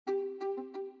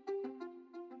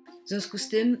W związku z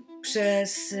tym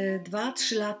przez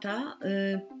 2-3 lata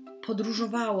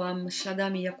podróżowałam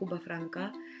śladami Jakuba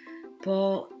Franka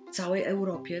po całej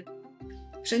Europie.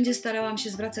 Wszędzie starałam się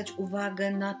zwracać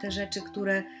uwagę na te rzeczy,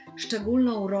 które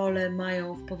szczególną rolę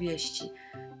mają w powieści.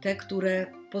 Te, które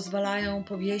pozwalają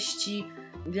powieści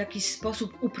w jakiś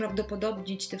sposób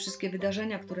uprawdopodobnić te wszystkie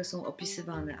wydarzenia, które są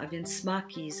opisywane, a więc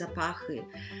smaki, zapachy,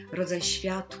 rodzaj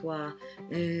światła,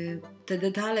 te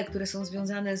detale, które są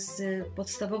związane z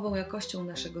podstawową jakością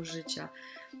naszego życia.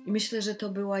 I myślę, że to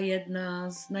była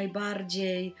jedna z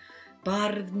najbardziej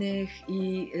barwnych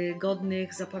i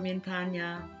godnych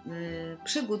zapamiętania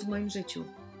przygód w moim życiu.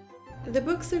 The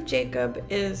Books of Jacob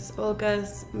is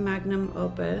Olga's magnum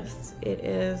opus. It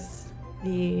is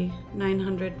the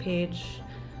 900-page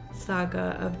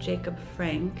saga of Jacob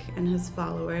Frank and his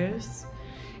followers.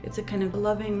 It's a kind of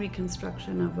loving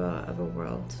reconstruction of a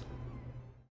world.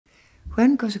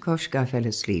 When Krasznahorkai fell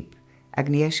asleep,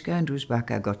 Agnieszka and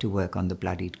Różbaka got to work on the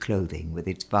bloodied clothing with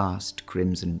its vast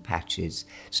crimson patches,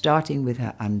 starting with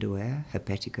her underwear, her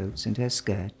petticoats and her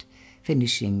skirt,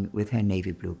 finishing with her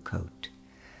navy blue coat.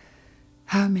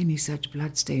 How many such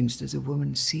bloodstains does a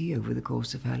woman see over the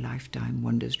course of her lifetime,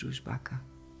 wonders Różbaka.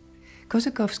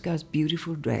 Krasznahorkai's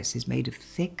beautiful dress is made of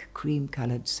thick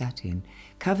cream-coloured satin,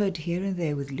 covered here and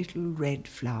there with little red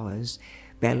flowers,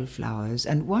 bell flowers,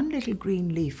 and one little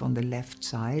green leaf on the left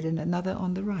side and another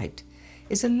on the right.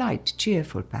 It's a light,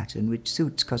 cheerful pattern which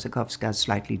suits Krasznahorkai's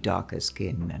slightly darker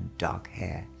skin and dark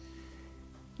hair.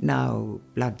 Now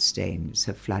bloodstains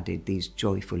have flooded these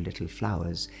joyful little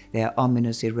flowers, their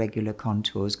ominous irregular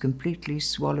contours completely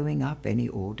swallowing up any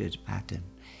ordered pattern,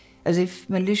 as if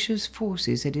malicious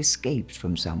forces had escaped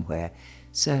from somewhere,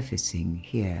 surfacing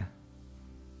here.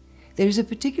 There is a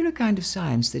particular kind of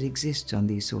science that exists on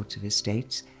these sorts of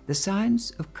estates, the science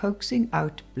of coaxing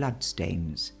out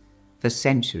bloodstains. For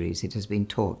centuries it has been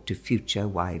taught to future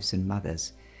wives and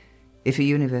mothers. If a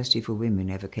university for women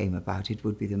ever came about, it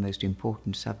would be the most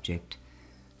important subject.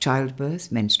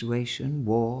 Childbirth, menstruation,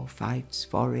 war, fights,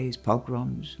 forays,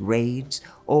 pogroms, raids,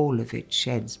 all of it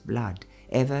sheds blood,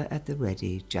 ever at the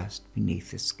ready just beneath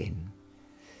the skin.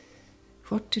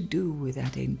 What to do with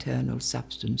that internal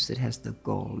substance that has the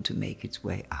gall to make its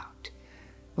way out?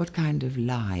 What kind of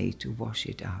lye to wash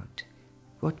it out?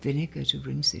 What vinegar to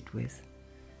rinse it with?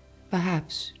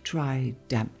 Perhaps try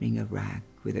dampening a rag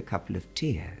with a couple of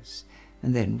tears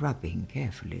and then rubbing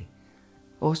carefully,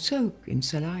 or soak in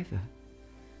saliva.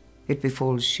 It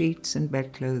befalls sheets and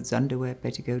bedclothes, underwear,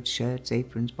 petticoats, shirts,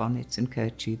 aprons, bonnets and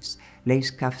kerchiefs,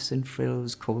 lace cuffs and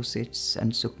frills, corsets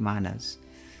and sukmanas,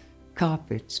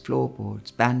 carpets,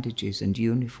 floorboards, bandages and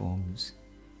uniforms.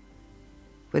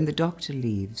 When the doctor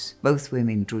leaves, both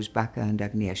women, Różbaka and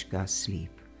Agnieszka,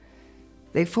 sleep.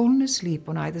 They've fallen asleep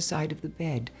on either side of the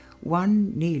bed,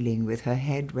 one kneeling with her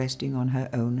head resting on her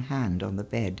own hand on the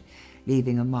bed,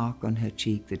 leaving a mark on her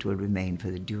cheek that will remain for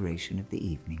the duration of the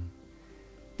evening.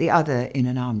 The other in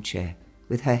an armchair,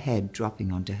 with her head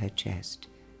dropping onto her chest.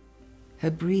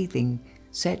 Her breathing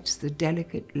sets the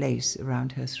delicate lace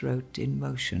around her throat in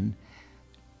motion,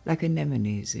 like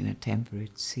anemones in a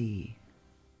temperate sea.